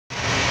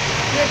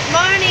Good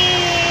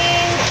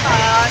morning.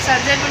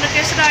 Sanjaymunu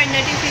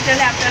অন্যটি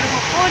ভিডিঅ'লৈ আপোনালোক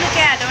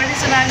সকলোকে আদৰণি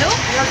জনালোঁ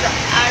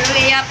আৰু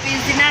এয়া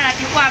পিছদিনা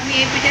ৰাতিপুৱা আমি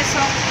এইপিনে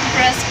চব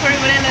ব্ৰাছ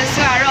কৰিবলৈ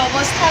লৈছোঁ আৰু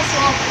অৱস্থা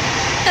চব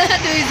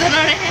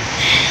দুইজনৰে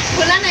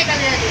খোলা নাই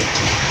কালি ৰাতি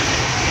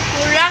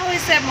পুৰা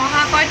হৈছে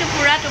মহাশয়টো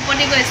পুৰা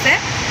টোপনি গৈছে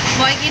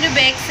মই কিন্তু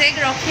বেগ চেগ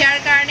ৰখিয়াৰ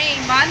কাৰণে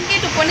ইমানকৈ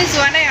টোপনি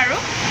যোৱা নাই আৰু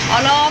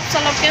অলপ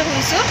চলপকৈ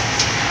শুইছোঁ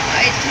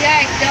এতিয়া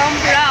একদম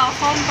পুৰা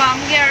অসম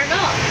পামগৈ আৰু ন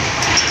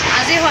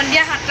আজি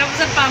সন্ধিয়া 7টা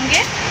বজাত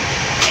পামগৈ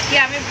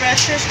এতিয়া আমি ব্ৰাছ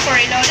চ্ৰাছ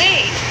কৰি লওঁ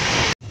দেই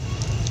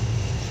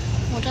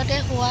মুঠতে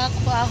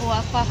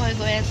খোৱা হৈ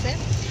গৈ আছে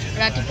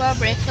ৰাতিপুৱা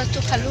ব্ৰেকফাষ্টটো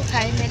খালোঁ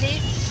খাই মেলি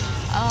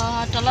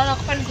তলত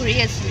অকণমান ঘূৰি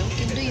আছিলোঁ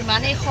কিন্তু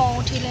ইমানেই খং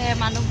উঠিলে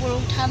মানুহবোৰ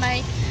উঠা নাই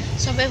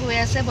চবে শুই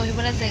আছে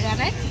বহিবলৈ জেগা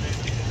নাই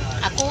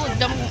আকৌ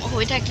একদম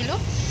শুই থাকিলোঁ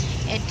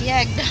এতিয়া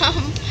একদম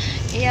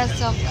এয়া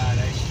চব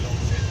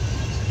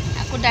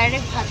আকৌ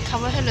ডাইৰেক্ট ভাত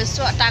খাবহে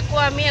লৈছোঁ তাকো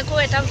আমি আকৌ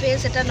এটা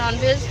ভেজ এটা নন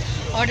ভেজ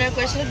অৰ্ডাৰ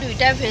কৰিছিলোঁ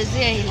দুইটা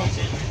ভেজেই আহিলে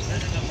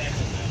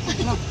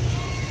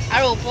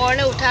আৰু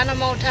ওপৰলৈ উঠা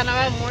নমা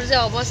মোৰ যে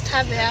অৱস্থা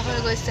বেয়া হৈ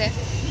গৈছে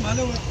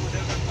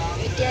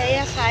এতিয়া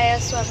এয়া খাই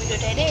আছোঁ আমি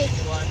দুটাই দেই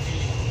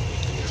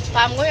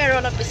পামগৈ আৰু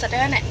অলপ পিছতে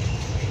হয় নাই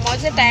মই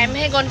যে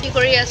টাইমহে গন্তি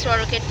কৰি আছোঁ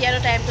আৰু কেতিয়ানো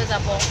টাইমটো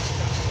যাব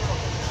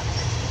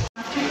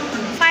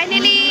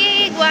ফাইনেলি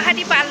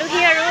গুৱাহাটী পালোহি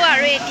আৰু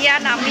এতিয়া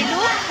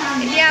নামিলোঁ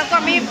এতিয়া আকৌ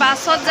আমি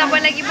বাছত যাব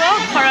লাগিব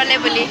ঘৰলৈ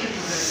বুলি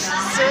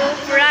চ'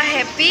 পুৰা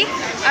হেপ্পী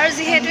আৰু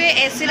যিহেতু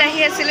এচিত আহি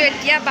আছিলোঁ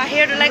এতিয়া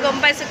বাহিৰত ওলাই গম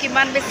পাইছোঁ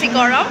কিমান বেছি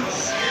গৰম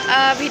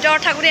ভিতৰত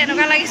থাকোঁতে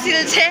এনেকুৱা লাগিছিল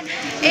যে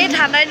এই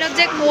ঠাণ্ডা দিনত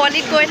যে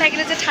কুঁৱলীত গৈ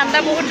থাকিলে যে ঠাণ্ডা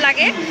বহুত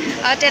লাগে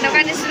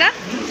তেনেকুৱা নিচিনা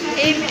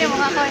এইপিনে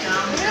মহাশয়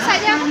চাই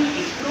দিয়া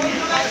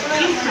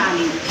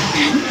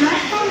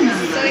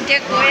চ' এতিয়া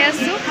গৈ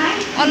আছোঁ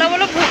অলপ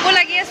ভোকো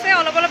লাগি আছে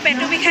অলপ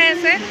পেটটো বিষাই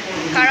আছে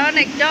কাৰণ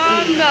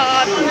একদম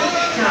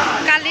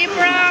কালিৰ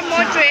পৰা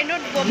মই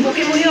ট্ৰেইনত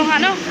বহি অহা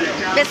ন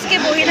বেছিকৈ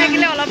বহি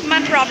থাকিলে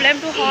অলপমান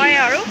প্ৰব্লেমটো হয়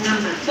আৰু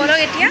বলক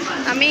এতিয়া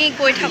আমি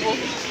গৈ থাকোঁ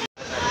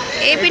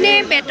এইপিনে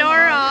পেটৰ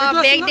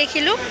বেগ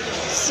দেখিলোঁ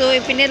চ'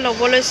 এইপিনে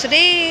ল'ব লৈছোঁ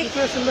দেই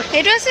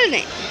সেইটো আছিল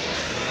নে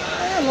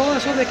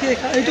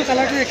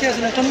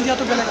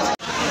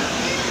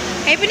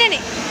সেইপিনে নি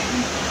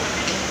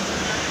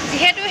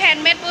যিহেতু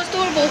হেণ্ডমেড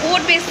বস্তুবোৰ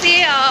বহুত বেছি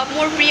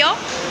মোৰ প্ৰিয়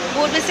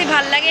বহুত বেছি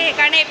ভাল লাগে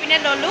সেইকাৰণে এইপিনে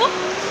ল'লোঁ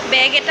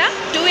বেগ এটা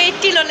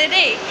 280 ল'লে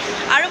দেই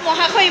আৰু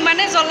মহাশয়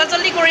ইমানে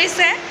জল্দি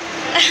কৰিছে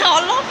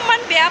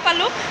অলপমান বেয়া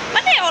পালোঁ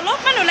মানে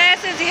অলপমান ওলাই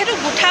আছে যিহেতু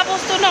গুঠা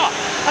বস্তু ন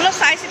অলপ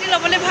চাই চিতি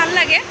ল'বলৈ ভাল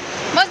লাগে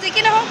মই যি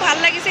কি নহওক ভাল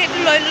লাগিছে সেইটো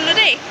লৈ ল'লোঁ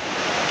দেই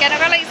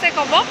কেনেকুৱা লাগিছে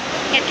ক'ব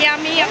এতিয়া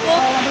আমি আকৌ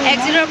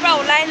এক্সিটৰ পৰা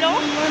ওলাই লওঁ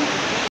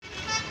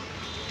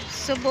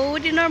চ' বহুত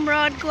দিনৰ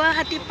মূৰত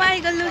গুৱাহাটী পাই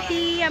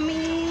গ'লোহি আমি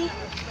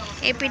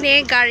এইপিনে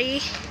গাড়ী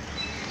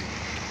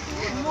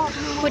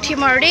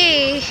উঠিম আৰু দেই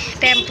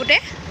টেম্পুতে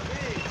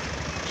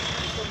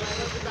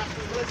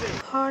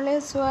ঘৰলৈ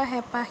যোৱা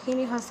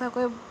হেঁপাহখিনি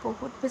সঁচাকৈ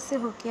বহুত বেছি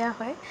সুকীয়া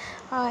হয়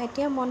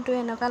এতিয়া মনটো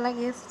এনেকুৱা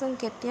লাগি আছে যেন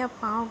কেতিয়া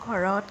পাওঁ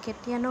ঘৰত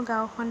কেতিয়ানো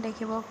গাঁওখন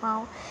দেখিব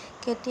পাওঁ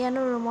কেতিয়ানো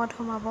ৰুমত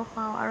সোমাব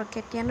পাওঁ আৰু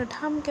কেতিয়ানো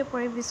ধামকৈ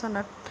পৰি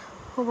বিচনাত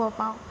শুব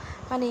পাওঁ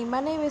মানে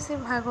ইমানেই বেছি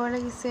ভাগৰ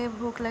লাগিছে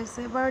ভোক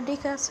লাগিছে বাৰু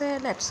ঠিক আছে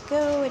লেটছ গো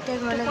এতিয়া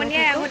ঘৰলৈ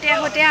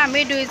আহোঁতে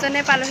আমি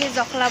দুইজনে পালোহি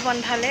জখলা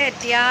বন্ধালৈ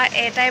এতিয়া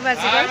 1টাই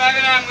বাজি গ'ল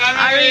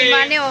আৰু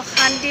ইমানেই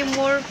অশান্তি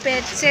মোৰ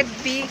পেট চেট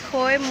বিষ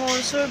হৈ মোৰ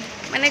চোৰ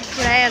মানে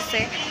ঘূৰাই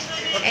আছে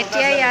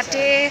এতিয়া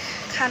ইয়াতে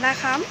খানা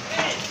খাম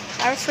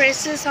আৰু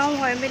ফ্ৰেছ হ'ম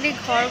হৈ মেলি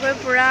ঘৰ গৈ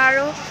পূৰা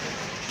আৰু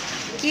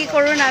কি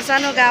কৰোঁ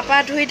নাজানো গা পা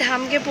ধুই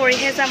ধামকৈ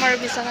পৰিহে যাম আৰু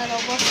বিচনাত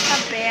অৱস্থা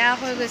বেয়া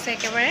হৈ গৈছে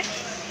একেবাৰে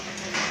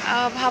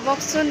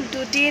ভাবকচোন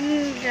দুদিন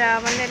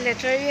মানে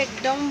লেটাৰী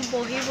একদম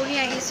বহি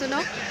আহিছোঁ ন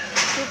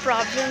তোৰ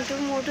প্ৰব্লেমটো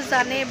মোৰতো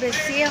জানেই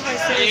বেছিয়ে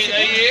হৈছে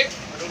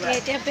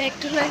এতিয়া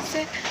বেগটো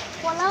লৈছে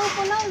পলাও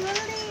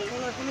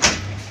জলদি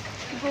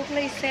ভোক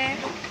লাগিছে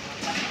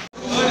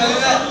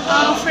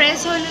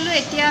ফ্ৰেছ হৈ ল'লোঁ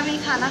এতিয়া আমি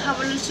খানা খাব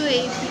লৈছোঁ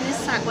এইপিনে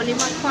ছাগলী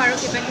মাংস আৰু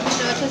কিবাকিবি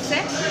লৈ থৈছে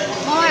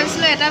মই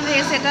ভাবিছিলোঁ এটা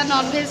ভেজ এটা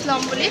নন ভেজ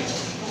ল'ম বুলি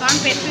কাৰণ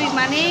পেটটো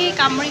ইমানেই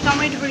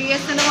কামুৰি ধৰি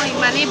আছে ন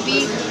ইমানেই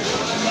বিষ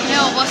মানে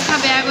অৱস্থা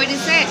বেয়া কৰি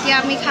দিছে এতিয়া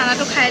আমি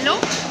খানাটো খাই লওঁ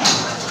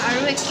আৰু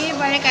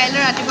একেবাৰে কাইলৈ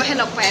ৰাতিপুৱাহে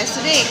লগ পাই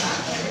আছোঁ দেই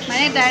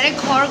মানে ডাইৰেক্ট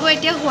ঘৰ গৈ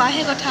এতিয়া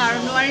হোৱাহে কথা আৰু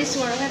নোৱাৰিছোঁ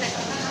আৰু হয় নাই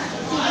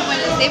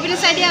এইপিনে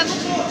চাই দিয়া আকৌ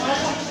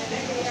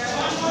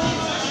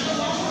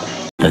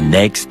The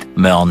next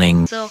morning.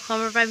 So,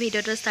 অসমৰ পৰা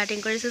ভিডিঅ'টো ষ্টাৰ্টিং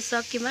কৰিছোঁ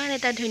চব কিমান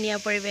এটা ধুনীয়া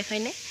পৰিৱেশ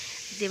হয়নে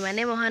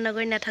যিমানে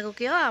মহানগৰী নাথাকোঁ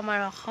কিয় আমাৰ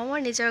অসমৰ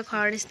নিজৰ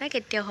ঘৰৰ নিচিনা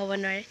কেতিয়াও হ'ব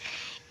নোৱাৰে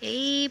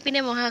এইপিনে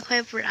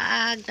মহাশয়ে পূৰা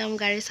একদম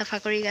গাড়ী চাফা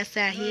কৰি আছে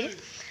আহিয়ে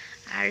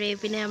আৰু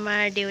এইপিনে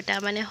আমাৰ দেউতা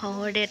মানে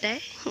শহুৰ দেউতাই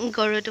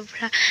গৰুটো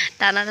পূৰা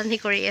টানি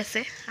কৰি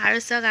আছে আৰু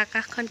চাওক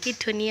আকাশখন কি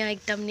ধুনীয়া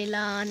একদম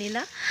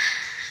নীলা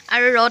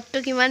আৰু ৰ'দটো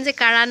কিমান যে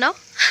কাঢ়া ন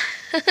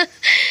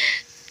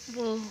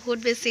বহুত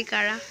বেছি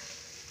কাঢ়া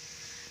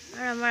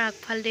আৰু আমাৰ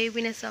আগফাল দেই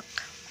পিনে চাওক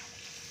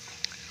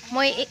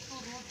মই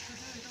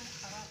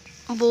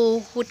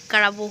বহুত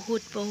কাঢ়া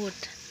বহুত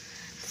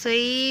সো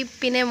এই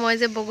পিনে মই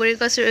যে বগৰী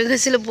গছ ৰুই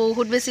গৈছিলোঁ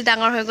বহুত বেছি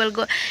ডাঙৰ হৈ গ'ল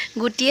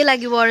গুটিয়ে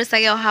লাগিব আৰু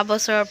চাগে অহা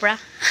বছৰৰ পৰা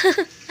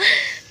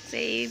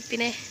এই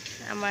পিনে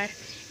আমাৰ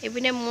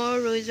এইপিনে মোৰ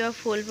ৰুই যোৱা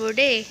ফুলবোৰ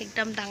দেই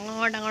একদম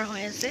ডাঙৰ ডাঙৰ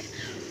হৈ আছে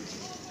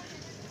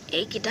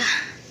এইকেইটা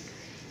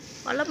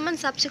অলপমান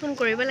চাফ চিকুণ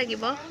কৰিব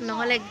লাগিব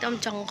নহ'লে একদম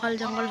জংঘল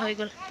হৈ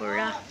গ'ল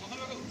পুৰা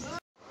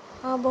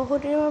বহুত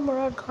দিনৰ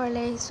মূৰত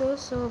ঘৰলৈ আহিছোঁ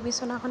সো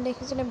বিচনাখন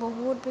দেখিছোনে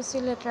বহুত বেছি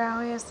লেতেৰা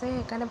হৈ আছে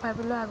সেইকাৰণে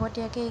ভাবিলোঁ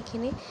আগতীয়াকৈ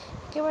এইখিনি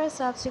একেবাৰে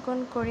চাফ চিকুণ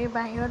কৰি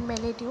বাহিৰত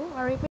মেলি দিওঁ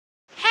আৰু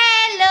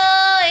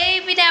হেল্ল'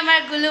 এইপিনে আমাৰ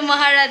গুলু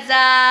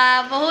মহাৰাজা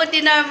বহুত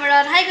দিনৰ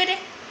মূৰত হাই গৈ দে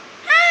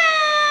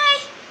হাই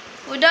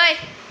উদয়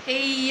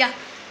এইয়া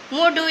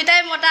মোৰ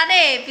দুইটাই মতা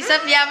দেই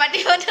পিছত বিয়া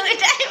পাতিব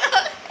দুইটাই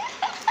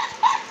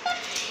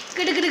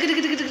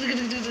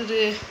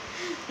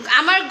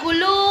আমাৰ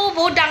গুলু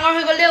বহুত ডাঙৰ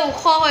হৈ গ'ল দেই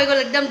ওখ হৈ গ'ল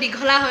একদম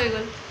দীঘলা হৈ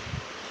গ'ল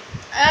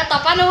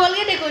তপা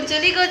নহ'লগৈ দেখোন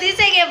চুলি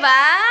গজিছেগৈ বা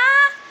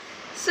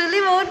চুলি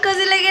বহুত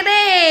গজিলেগৈ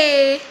দেই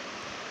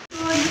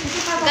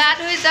গা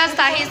ধুই জাষ্ট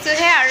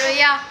আহিছোঁহে আৰু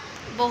এয়া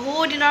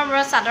বহুত দিনৰ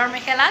মূৰত চাদৰ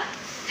মেখেলাত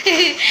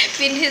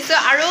পিন্ধিছোঁ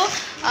আৰু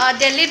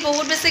দিল্লীত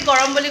বহুত বেছি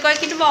গৰম বুলি কয়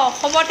কিন্তু মই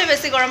অসমতে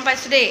বেছি গৰম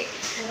পাইছোঁ দেই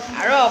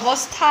আৰু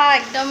অৱস্থা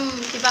একদম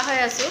কিবা হৈ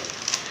আছোঁ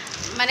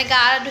মানে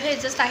গা ধুই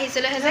জাষ্ট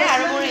আহিছিলেহে যে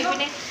আৰু মোৰ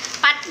এইপিনে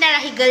পাৰ্টনাৰ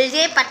আহি গ'ল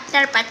যে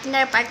পাৰ্টনাৰ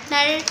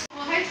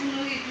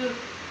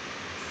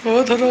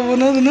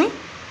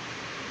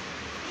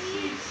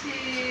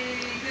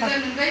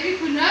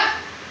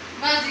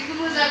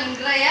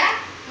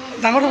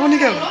ডাঙৰ হ'ব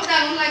নেকি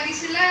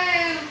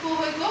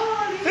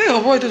এই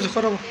হ'ব এইটো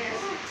জোখৰ হ'ব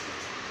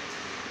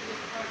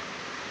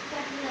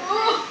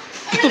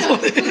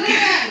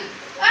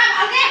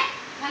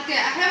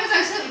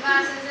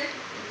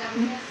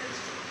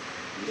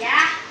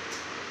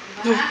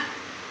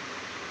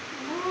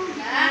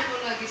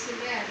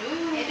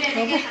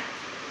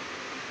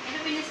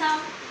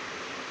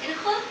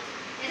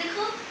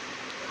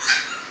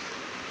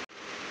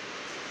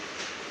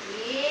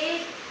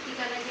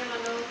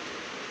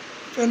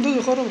পেনটো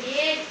জোখৰ হ'ব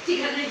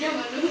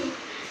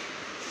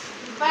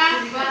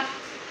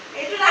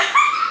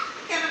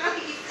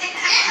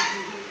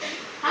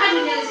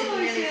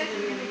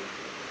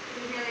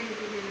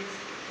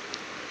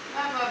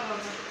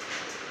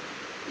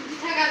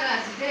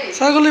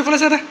চাই গ'লো এইফালে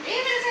চাই দে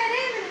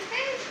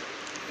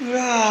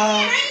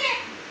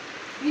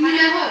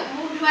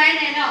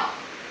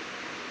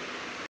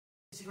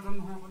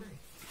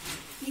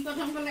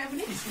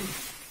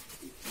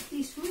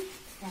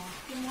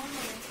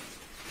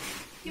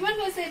কিমান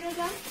কৈছে এইটো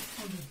দাম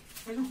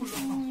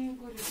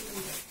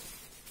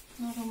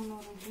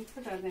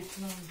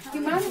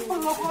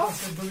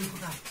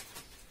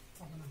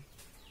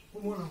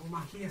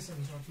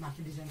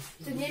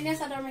ধুনীয়া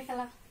চাদৰ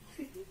মেখেলা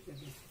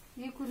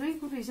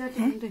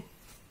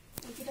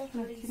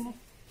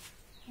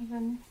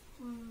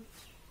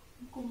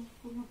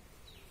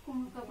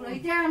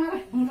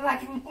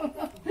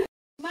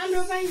ইমান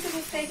দূৰৰ পৰা আহিছে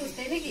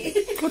খোজকাঢ়ি নেকি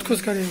ক'ত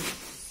খোজকাঢ়ি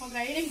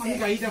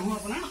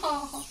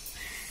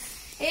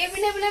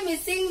এইপিনে বোলে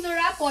মিচিং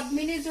যোৰা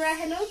পদ্মিনী যোৰা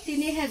হেনো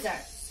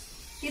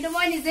 3000 কিন্তু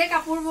মই নিজে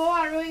কাপোৰ বওঁ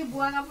আৰু এই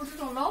বোৱা কাপোৰটো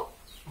নলওঁ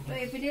তো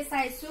এইপিনে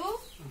চাইছো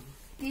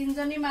 3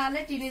 জনী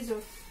মালে 3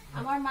 যোৰ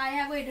আমাৰ মায়ে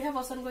আকৌ এইটোহে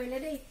পছন্দ কৰিলে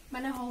দেই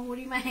মানে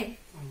হহুৰি মায়ে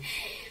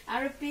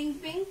আৰু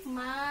পিংক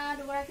মা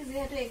দুগৰাকী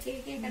যিহেতু একে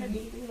কাৰণে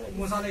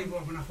মজা লাগিব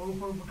আপোনাৰ সৰু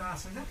বুটা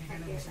আছে যে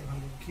সেইকাৰণে বেছি ভাল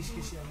লাগিব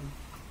খিচখিচি আপুনি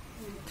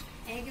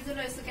এইকেইযোৰ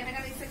লৈছো কেনেকা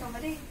লাগিছে কবা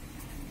দেই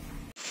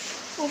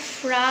উফ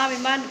ৰাম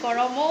ইমান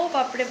গৰমো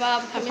বাপৰে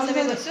বাপ আমি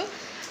চবে গৈছো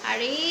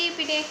আৰু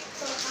এইপিনে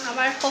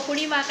আমাৰ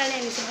শহুৰী মাৰ কাৰণে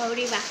আনিছো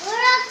শহুৰী মা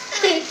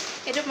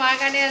এইটো মাৰ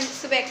কাৰণে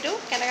আনিছো বেগটো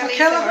কেনেকা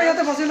লাগিছে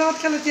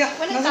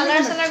মানে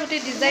কালাৰ চালাৰ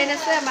গোটেই ডিজাইন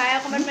আছে মায়ে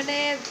অকণমান মানে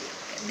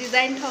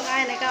ডিজাইন থকা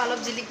এনেকা অলপ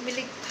জিলিক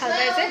মিলিক ভাল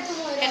পাই যে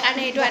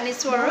সেইকাৰণে এইটো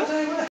আনিছো আৰু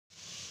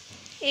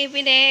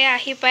এইপিনে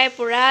আহি পাই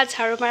পুৰা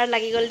ঝাৰু মাৰা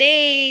লাগি গ'ল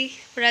দেই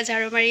পুৰা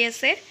ঝাৰু মাৰি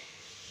আছে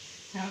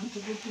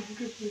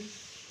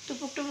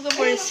টুপুক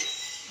পৰিছে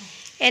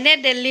এনে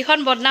দিল্লীখন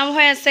বদনাম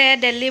হৈ আছে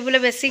দিল্লী বোলে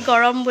বেছি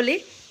গৰম বুলি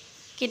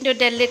কিন্তু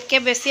দিল্লীতকৈ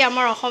বেছি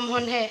আমাৰ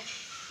অসমখনহে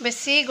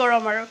বেছি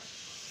গৰম আৰু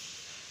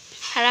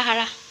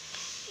হাৰা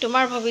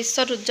তোমাৰ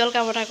ভৱিষ্যত উজ্জ্বল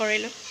কামনা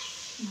কৰিলোঁ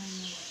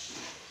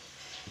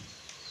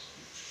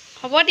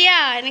হ'ব দিয়া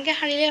এনেকৈ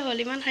সাৰিলে হ'ল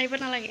ইমান সাৰিব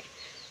নালাগে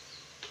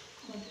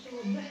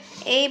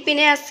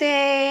এইপিনে আছে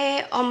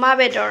অমা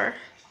বেদৰ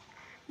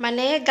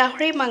মানে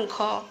গাহৰি মাংস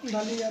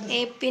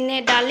এইপিনে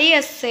দালি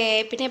আছে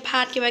এইপিনে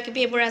ভাত কিবা কিবি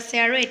এইবোৰ আছে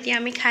আৰু এতিয়া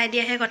আমি খাই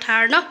দিয়াহে কথা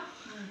আৰু ন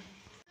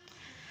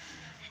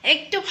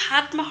একদম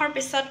 7 মাহৰ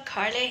পিছত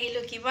ঘৰলৈ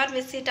আহিলোঁ কিমান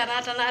বেছি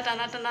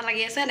টানা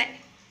লাগি আছে নাই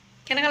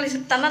কেনেকুৱা লাগিছে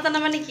টানা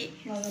মানে কি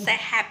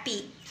হেপী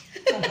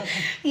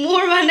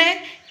মোৰ মানে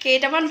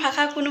কেইটামান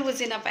ভাষা কোনো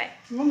বুজি নাপায়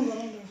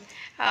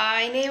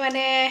এনেই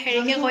মানে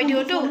হেৰিকে কৈ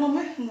দিওঁতো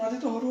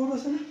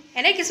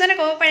এনেই কিছুমানে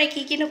ক'ব পাৰে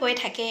কিনো কৈ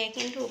থাকে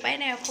কিন্তু উপায়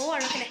নাই কওঁ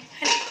আৰু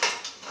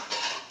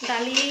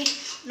দালি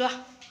লোৱা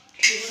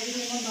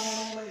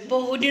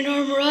বহুত দিনৰ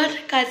মূৰত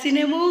কাজি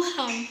নেমু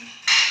খাম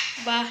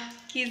বাহ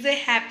কি যে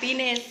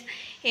হেপিনেছ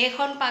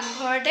এইখন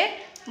পাকঘৰতে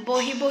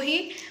বহি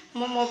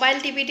মই মোবাইল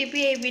টিপি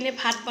এইপিনে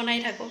ভাত বনাই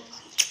থাকোঁ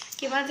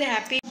কিমান যে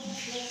হেপী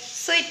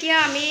সো এতিয়া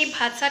আমি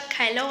ভাত চাত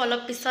খাই লওঁ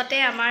অলপ পিছতে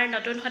আমাৰ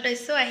নতুন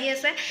সদস্য আহি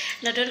আছে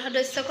নতুন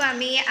সদস্যকো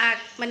আমি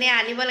মানে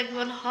আনিব লাগিব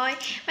নহয়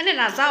মানে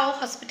নাযাওঁ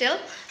হস্পিটেল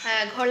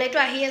ঘৰলৈতো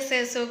আহি আছে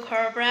সো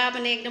ঘৰৰ পৰা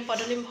মানে একদম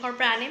পদূলিমুখৰ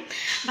পৰা আনিম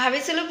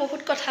ভাবিছিলোঁ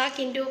বহুত কথা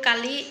কিন্তু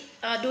কালি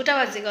 2টা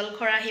বাজি গ'ল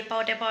ঘৰ আহি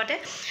পাওঁতে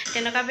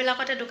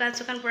তেনেকুৱাবিলাকতে দোকান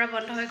চোকান পুৰা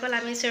বন্ধ হৈ গ'ল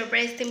আমি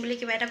সাৰপ্ৰাইজ দিম বুলি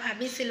কিবা এটা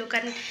ভাবিছিলোঁ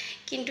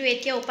কিন্তু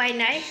এতিয়া উপায়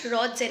নাই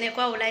ৰ'দ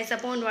যেনেকুৱা ওলাই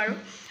যাবও নোৱাৰোঁ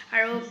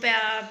আৰু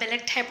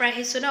বেলেগ ঠাইৰ পৰা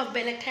আহিছোঁ ন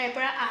বেলেগ ঠাইৰ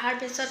পৰা অহাৰ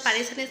পিছত পানী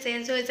চানী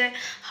চেঞ্জ হৈ যায়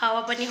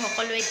হাৱা পানী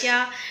সকলো এতিয়া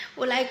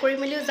ওলাই কৰি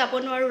মেলিও যাব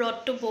নোৱাৰোঁ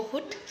ৰ'দটো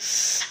বহুত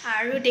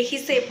আৰু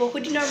দেখিছে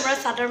বহুত দিনৰ মূৰত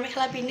চাদৰ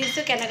মেখেলা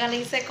পিন্ধিছোঁ কেনেকুৱা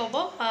লাগিছে ক'ব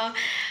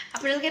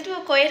আপোনালোকেতো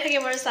কৈয়ে থাকে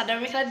বাৰু চাদৰ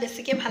মেখেলাত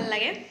বেছিকৈ ভাল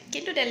লাগে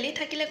কিন্তু দিল্লীত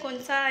থাকিলে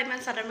কোনচা ইমান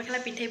চাদৰ মেখেলা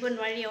পিন্ধিব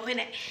নোৱাৰি হয়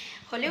নাই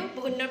হ'লেও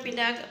বহুত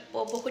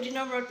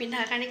দিনৰ মূৰত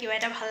পিন্ধাৰ কাৰণে কিবা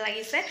এটা ভাল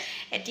লাগিছে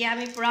এতিয়া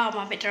আমি পুৰা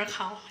অমা বেদৰ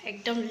খাওঁ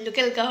একদম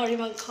লোকেল গাহৰি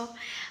মাংস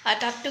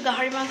তাততো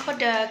গাহৰি মাংস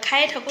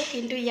খায়ে থাকোঁ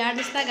কিন্তু ইয়াৰ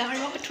নিচিনা গাহৰি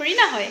মাংস থৰি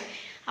না হয়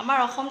আমাৰ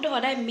অসমটো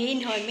সদায় মেইন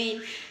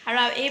আৰু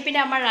এইপিনে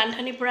আমাৰ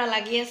ৰান্ধনি পুৰা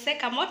লাগি আছে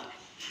কামত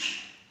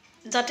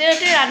য'তে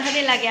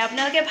ৰান্ধনি লাগে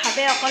আপোনালোকে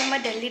ভাবে অকল মই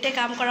দিল্লীতে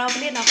কাম কৰাওঁ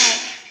বুলি নহয়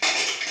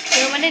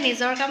তেওঁ মানে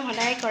নিজৰ কাম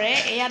সদায় কৰে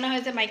এয়া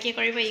নহয় যে মাইকীয়ে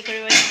কৰিব ই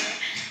কৰিব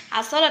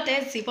আচলতে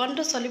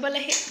জীৱনটো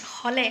চলিবলৈ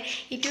হ'লে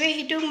ইটোৱে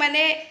সিটোক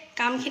মানে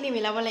কামখিনি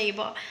মিলাব লাগিব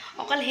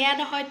অকল সেয়া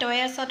নহয় তই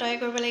আছ তই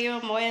কৰিব লাগিব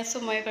মই আছোঁ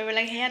মই কৰিব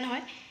লাগে সেয়া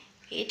নহয়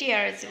এইটোৱে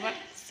আৰু জীৱন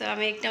সো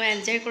আমি একদম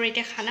এনজয় কৰোঁ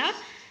এতিয়া খানা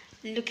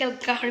লোকেল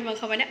গাহৰি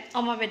মাংস মানে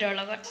অমা বেদৰ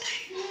লগত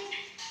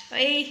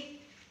এই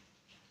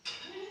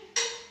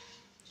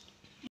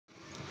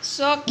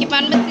চক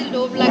কিমান বেছি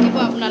লোভ লাগিব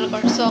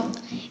আপোনালোকৰ চক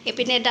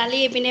এইপিনে দালি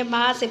এইপিনে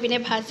মাছ এইপিনে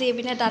ভাজি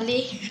এইপিনে দালি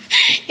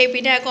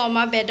এইপিনে আকৌ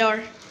অমা বেদৰ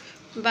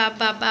বা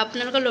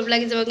আপোনালোকৰ লোভ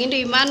লাগি যাব কিন্তু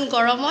ইমান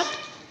গৰমত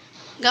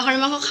গাহৰি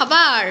মাংস খাবা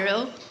আৰু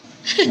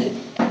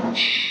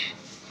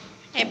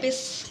এপিচ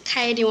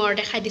খাই দিওঁ আৰু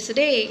দেখাই দিছোঁ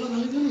দেই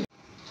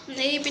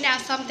এইপিনে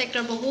আছাম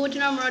ট্ৰেক্টৰ বহুত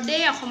দিনৰ মূৰত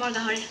দেই অসমৰ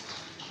গাহৰি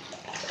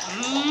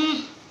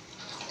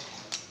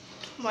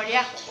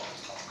বঢ়িয়া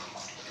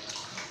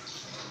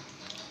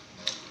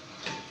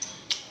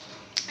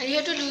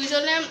যিহেতু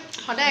দুইজনে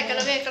সদায়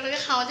একেলগে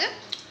খাওঁ যে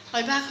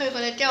অভ্যাস হৈ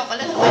গ'ল এতিয়া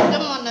অকলে খাব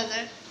একদম মন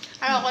নাযায়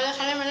আৰু অকলে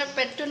খালে মানে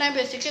পেটটো নাই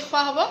বেছিকৈ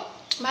খোৱা হ'ব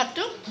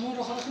ভাতটো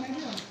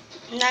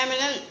নাই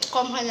মানে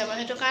কম হৈ যাব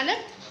সেইটো কাৰণে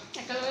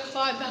একেলগে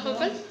খোৱা অভ্যাস হৈ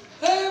গ'ল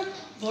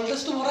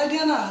ভল্টেজটো বঢ়াই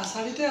দিয়া না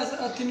 4তে আছে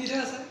 3তে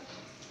আছে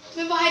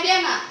তুমি বঢ়াই দিয়া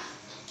না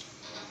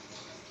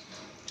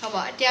হ'ব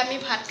এতিয়া আমি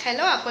ভাত খাই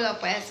লওঁ আকৌ লগ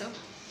পাই আছোঁ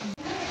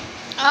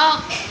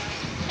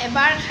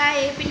এবাৰ খাই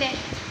এইপিনে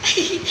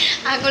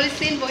আগলি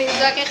চিন বহি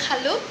যোৱাকৈ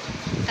খালোঁ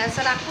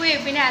তাৰপিছত আকৌ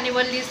এইপিনে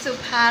আনিবলৈ দিছোঁ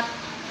ভাত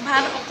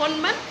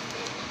অকণমান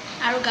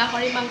আৰু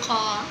গাহৰি মাংস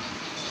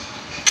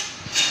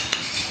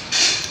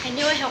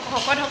এনেও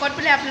শকত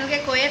বুলি আপোনালোকে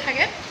কৈয়ে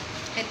থাকে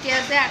এতিয়া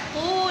যে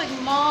আকৌ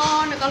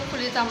ইমান অকল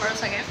ফুলি যাম আৰু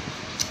চাগে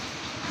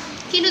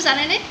কিন্তু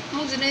জানেনে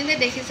মোক যোনে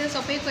দেখিছে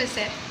চবেই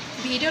কৈছে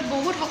ভিডিঅ'ত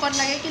বহুত শকত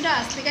লাগে কিন্তু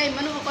আচলিকা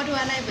ইমানো শকত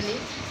হোৱা নাই বুলি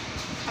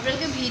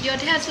আপোনালোকে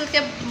ভিডিঅ'তহে আচলতে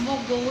মোক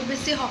বহুত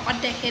বেছি শকত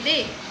দেখে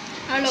দেই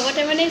আৰু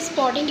লগতে মানে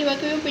স্পৰ্টিং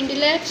কিবাকিবি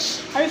পিন্ধিলে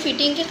আৰু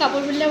ফিটিংকৈ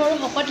কাপোৰ পিন্ধিলে বাৰু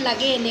শকত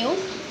লাগে এনেও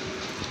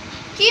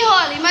কি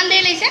হ'ল ইমান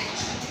দেৰি লাগিছে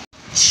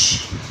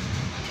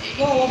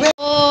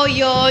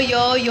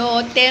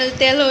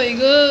তেল হৈ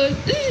গ'ল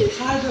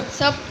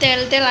চব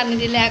তেল আনি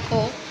দিলে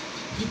আকৌ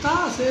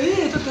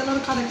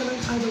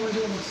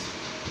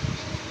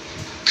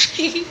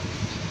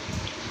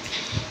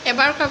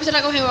এবাৰ খোৱাৰ পিছত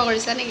আকৌ সেৱা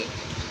কৰিছা নেকি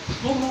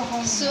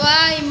চোৱা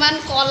ইমান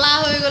কলা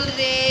হৈ গ'ল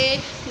ৰে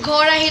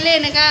ঘৰ আহিলে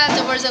এনেকা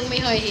জবৰজংমি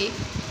হয়হি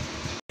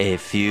A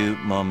few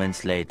moments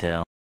later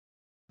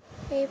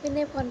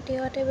এইপিনে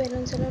ভণ্টিহঁতে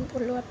বেলুন চেলুন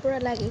ফুলোৱাত পূৰা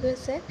লাগি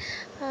গৈছে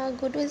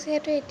গুডু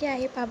যিহেতু এতিয়া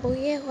আহি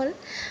পাবহিয়ে হ'ল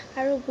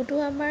আৰু গুডু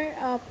আমাৰ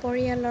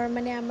পৰিয়ালৰ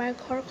মানে আমাৰ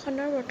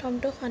ঘৰখনৰ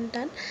প্ৰথমটো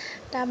সন্তান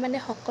তাৰমানে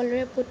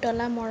সকলোৰে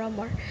পুতলা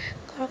মৰমৰ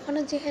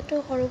ঘৰখনত যিহেতু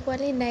সৰু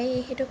পোৱালি নাই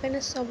সেইটো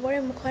কাৰণে চবৰে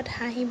মুখত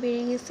হাঁহি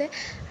বিৰিঙিছে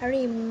আৰু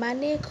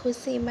ইমানেই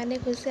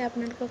খুচি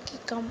আপোনালোকক কি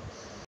ক'ম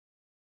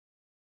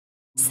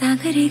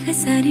सागरे ग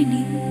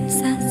सारिणी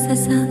सा सा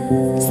सा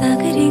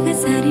सागरे ग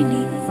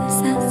सारिणी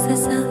सा सा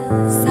सा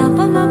सा प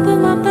म ग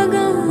म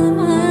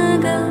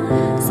ग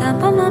सा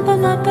प म ग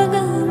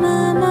म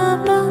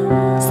प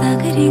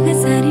सागरे ग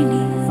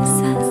सारिणी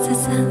सा सा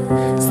सा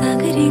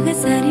सागरे ग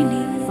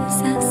सारिणी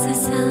सा सा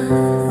सा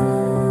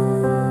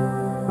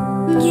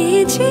ये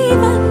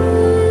जीवन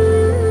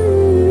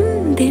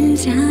दिल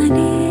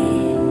जाने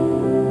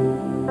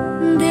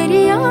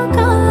दरिया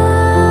का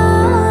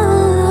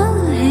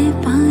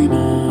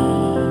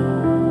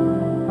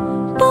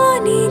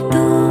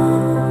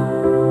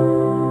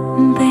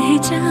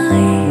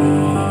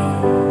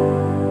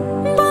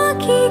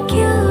बाकी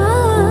क्या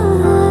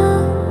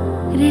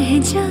रह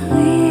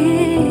जाए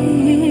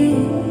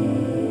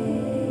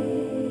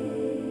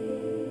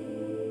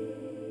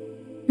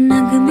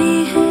नगमे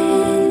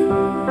हैं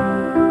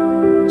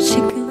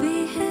शिकवे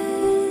हैं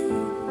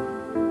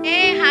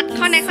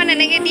হাতখন এখন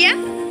এনেকৈ দিয়া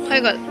হৈ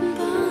গ'ল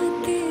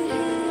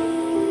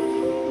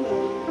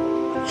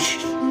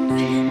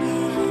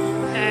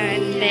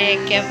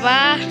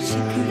একেবাৰে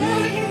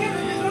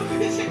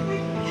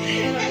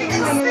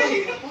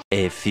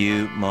A few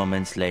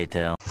moments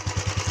later.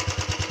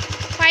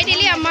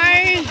 Finally আমাৰ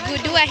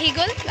গুডু আহি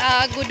গ'ল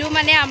গুডু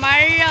মানে আমাৰ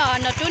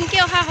নতুনকৈ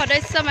অহা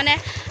সদস্য মানে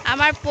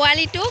আমাৰ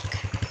পোৱালিটোক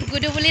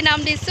গুডু বুলি নাম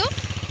দিছোঁ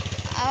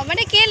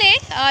মানে কেলে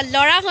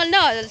ল'ৰা হ'ল ন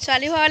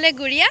ছোৱালী হোৱালে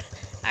গুৰিয়া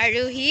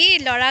আৰু সি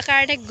ল'ৰাৰ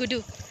কাৰণে গুডু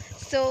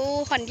চ'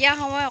 সন্ধিয়া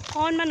সময়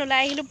অকণমান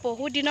ওলাই আহিলোঁ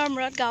বহুত দিনৰ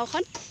মূৰত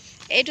গাঁওখন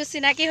এইটো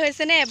চিনাকি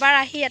হৈছেনে এবাৰ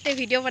আহি ইয়াতে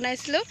ভিডিঅ'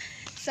 বনাইছিলোঁ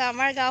চ'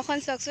 আমাৰ গাঁওখন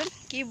চাওকচোন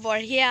কি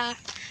বঢ়িয়া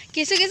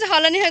কিছু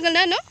সলনি হৈ গ'ল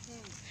ন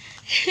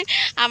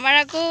আমাৰ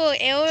আকৌ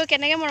এওঁ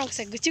কেনেকৈ মৰম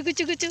কৰিছে গুচু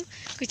গুচু গুচু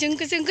কুচুং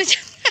কুচুং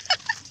কুচুং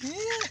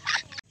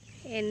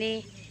এনেই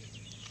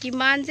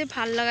কিমান যে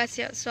ভাল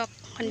লগাইছে চক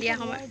সন্ধিয়া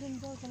সময়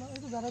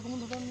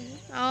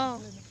অঁ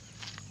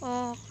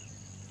অঁ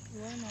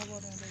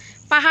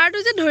পাহাৰটো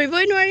যে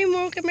ধৰিবই নোৱাৰি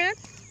মোৰ কেমেৰাত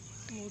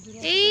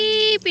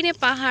এইপিনে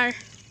পাহাৰ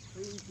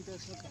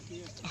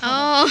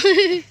অঁ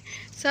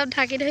চব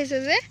ঢাকি ধৰিছে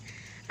যে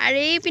আৰু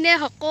এইপিনে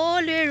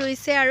সকলোৱে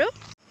ৰুইছে আৰু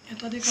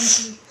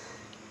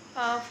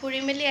ফুৰি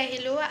মেলি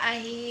আহিলোঁ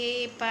আহি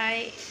পাই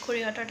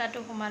খুৰীহঁতৰ তাতো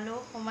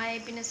সোমাই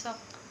এইপিনে চক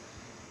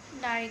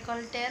নাৰিকল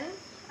তেল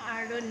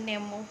আৰু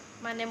নেমু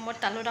মানে মই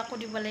তালোত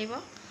আকৌ দিব লাগিব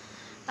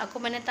আকৌ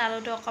মানে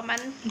তালোটো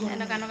অকণমান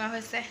এনেকুৱা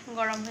হৈছে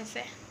গৰম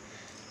হৈছে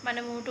মানে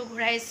মূৰটো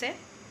ঘূৰাইছে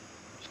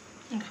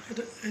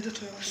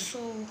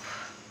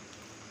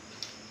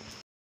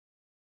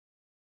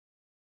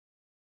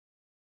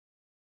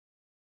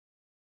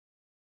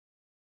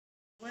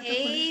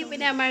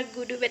এইপিনে আমাৰ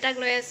গুডু বেটাক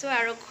লৈ আছোঁ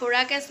আৰু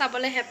খুৰাকে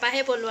চাবলৈ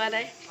হেঁপাহে পলোৱা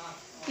নাই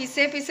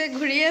পিছে পিছে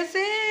ঘূৰি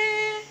আছে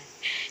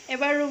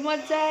এবাৰ ৰুমত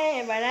যায়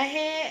এবাৰ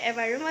আহে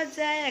এবাৰ ৰুমত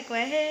যায় আকৌ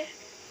আহে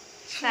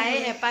চাই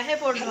হেঁপাহে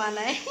পলোৱা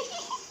নাই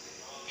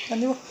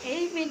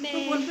এইপিনে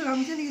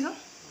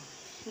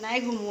নাই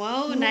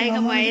ঘুমোৱাও নাই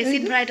ঘুমোৱা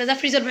এচিড ভৰাই থৈ যা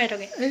ফ্ৰিজত ভৰাই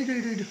থাকে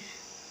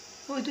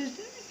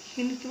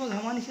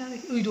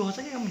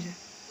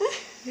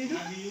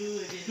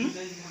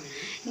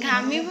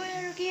ঘামিবই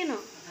আৰু কিনো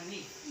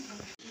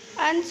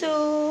আনছো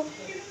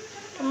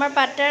তোমাৰ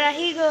পাৰ্টনাৰ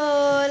আহি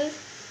গ'ল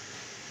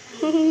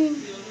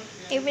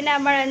এইপিনে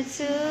আমাৰ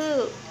আনছো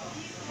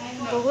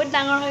বহুত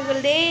ডাঙৰ হৈ গ'ল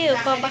দেই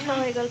ওখ পাখ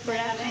হৈ গ'ল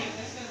পুৰা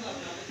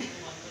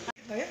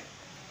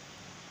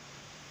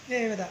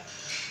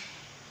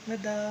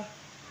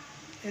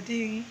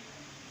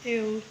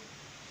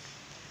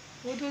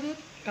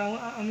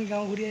আমি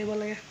গাঁও ঘূৰি আহিব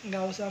লাগে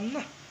গাঁও চাম ন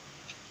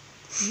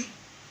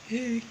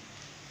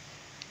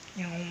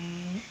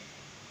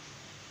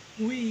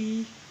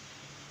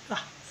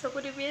চকু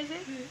টিপি আছে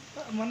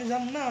মানে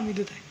যাম না আমি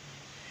দুটাই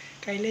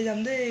কাইলৈ যাম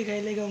দেই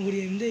কাইলৈ গাঁও ঘূৰি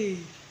আহিম দেই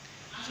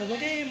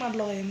চবকে মাত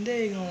লগাই আহিম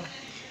দেই গাঁৱত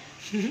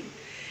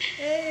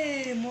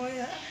এই মই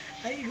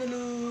আহি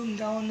গ'লোঁ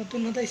গাঁৱত নতুন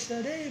সদস্য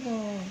দেই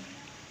মই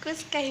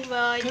খোজকাঢ়িব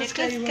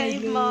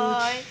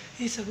মই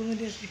এই চকু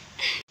মেলি আছে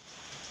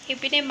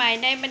ইপিনে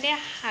মাইনাই মানে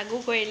হাগু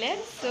কৰিলে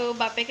চ'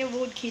 বাপেকে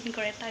বহুত ঘিণ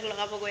কৰে তাক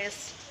লগাব গৈ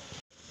আছে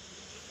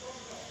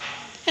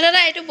দাদা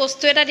এইটো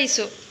বস্তু এটা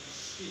দিছোঁ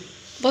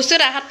বস্তু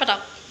এটা হাত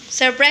পাতক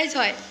ছাৰপ্ৰাইজ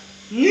হয়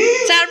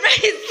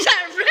ছাৰপ্ৰাইজ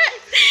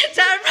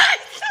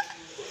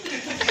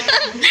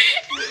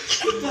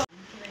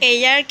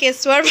এয়াৰ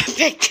কেঁচুৱাৰ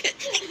বাপেক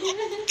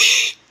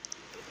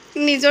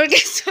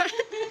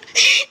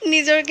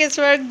নিজৰ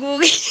কেঁচুৱাৰ গু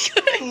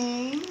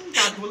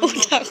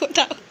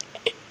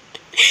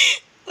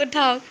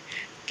উঠাওক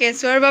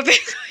কেঁচুৱাৰ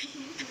বাপেক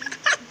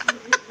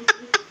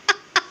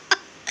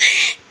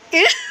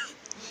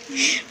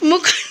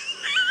মোক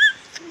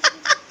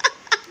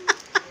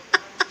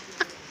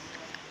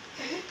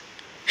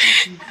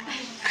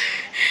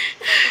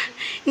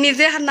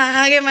নিজে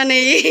নাহাগে মানে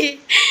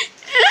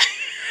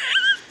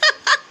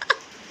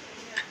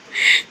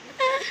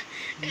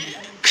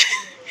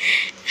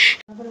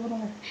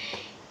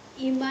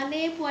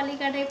ইমানেই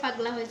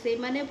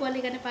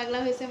পোৱালিৰ কাৰণে পাগলা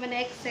হৈছে মানে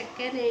এক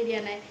ছেকেণ্ড এৰি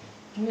দিয়া নাই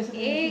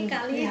এই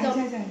কালি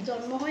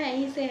জন্ম হৈ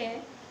আহিছেহে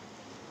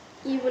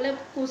ই বোলে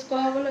খোজ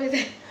কঢ়াব লৈ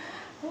যায়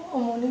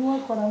মৰ্ণিং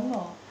ৱাক কৰাম ন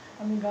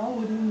আমি গাঁও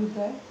ঘূৰিম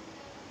দুটাই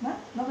না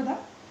ন বেটা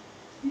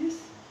ইছ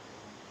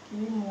কি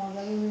মজা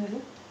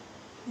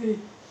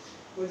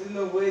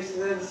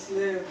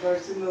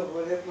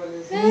লৈ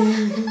আছে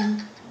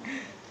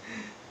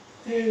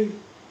এই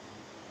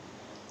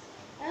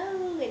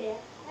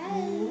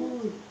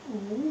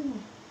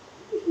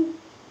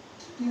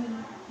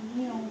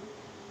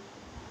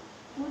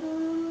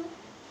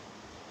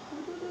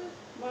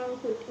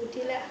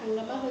উঠিলে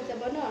হাংগামা হৈ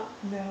যাব ন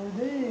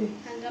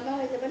হাংগামা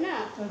হৈ যাব না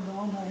তই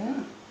গাঁও নাই হা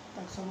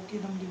তাক চবকে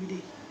দাম দিবি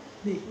দেই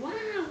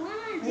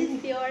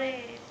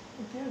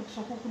এতিয়া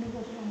চকু খুলি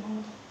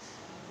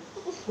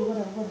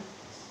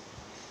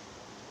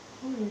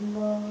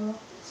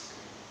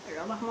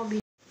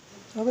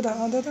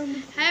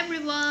হাই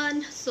এভৰিৱান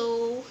চ'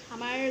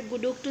 আমাৰ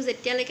গুডুকটো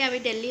যেতিয়ালৈকে আমি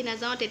দিল্লী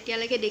নাযাওঁ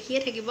তেতিয়ালৈকে দেখিয়ে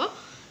থাকিব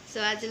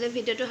চ' আজিলৈ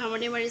ভিডিঅ'টো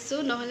সামৰণি মাৰিছোঁ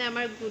নহ'লে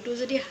আমাৰ গুডু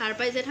যদি হাৰ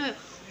পাই যায় নহয়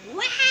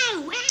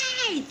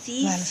যি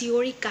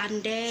চিঞৰি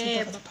কান্দে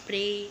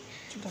বাপৰে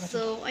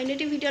সো অন্য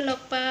এটি ভিডিও লগ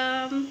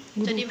পাম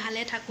যদি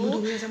ভালে থাকো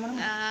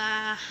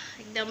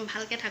একদম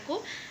ভালকে থাকো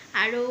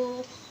আৰু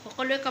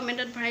সকলোৱে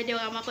কমেন্টত ভৰাই দিও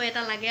আমাকো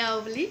এটা লাগে আও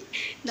বুলি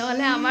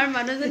নহলে আমাৰ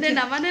মানুহজনে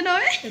নামানে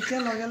নহয় এতিয়া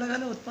লগে লগে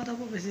উৎপাত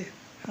হ'ব বেছি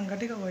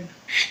সাংঘাতিক হ'ব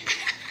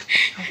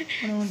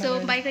সো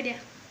বাই কৈ দিয়া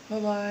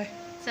বাই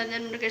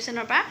সঞ্জয়মুনু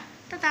ক্ৰিয়েশ্যনৰ পৰা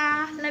টাটা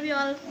লাভ ইউ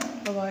অল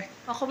বাই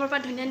অসমৰ পৰা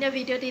ধুনীয়া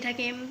ভিডিও দি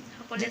থাকিম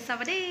সকলোৱে চাব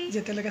দেই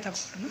যেতিয়ালৈকে থাকো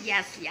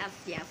yes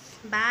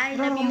bye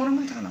love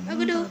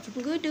you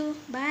Gudu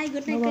bye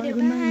good night কৈ দিয়া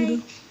bye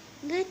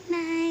good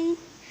night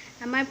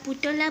আমাৰ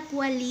পুতলা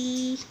পোৱালি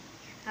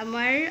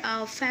আমাৰ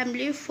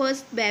ফ্যামিলিৰ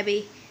ফাৰ্স্ট বেবি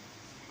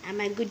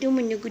আমাৰ গুডু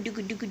মুনু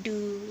গুডু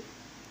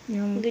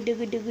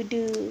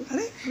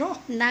আৰে ৰ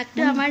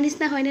নাকটো আমাৰ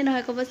নিচিনা হয়নে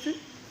নহয় ক'বচোন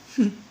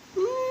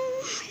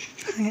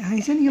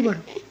হাঁহিছে নেকি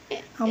বাৰু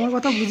আমার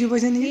কথা বুঝি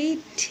পাইছে নেকি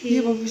কি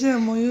ভাবিছে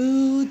ময়ো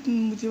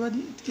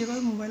কিবা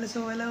মোবাইলে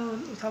চবাইলে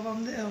উঠা পাম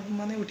দে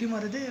মানে উঠি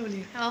মাৰে দে বুলি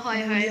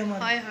হয়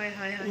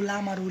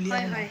ওলাম আৰু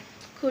উলিয়াম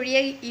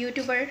খুৰীয়ে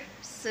ইউটিউবাৰ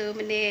সো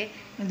মানে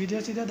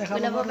ভিডিঅ' চিডিঅ' দেখাব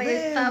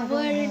পাব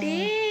আৰু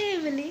দেই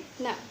বুলি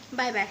না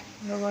বাই বাই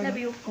লাভ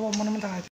ইউ হ'ব মনে মনে থাকা